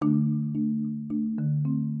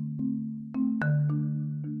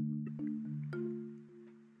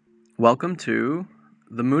Welcome to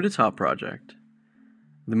the Mudita Projekt.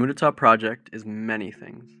 The Mudita Projekt is many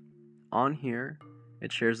things. On here,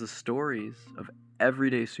 it shares the stories of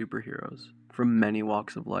everyday superheroes from many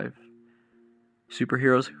walks of life.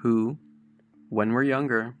 Superheroes who, when we're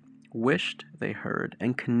younger, wished they heard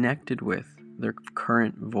and connected with their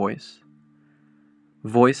current voice.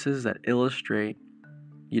 Voices that illustrate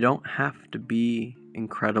you don't have to be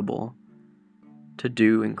incredible to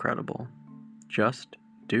do incredible. Just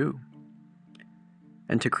do.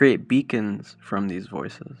 And to create beacons from these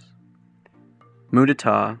voices.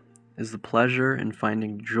 Mudita is the pleasure in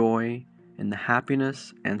finding joy in the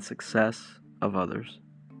happiness and success of others.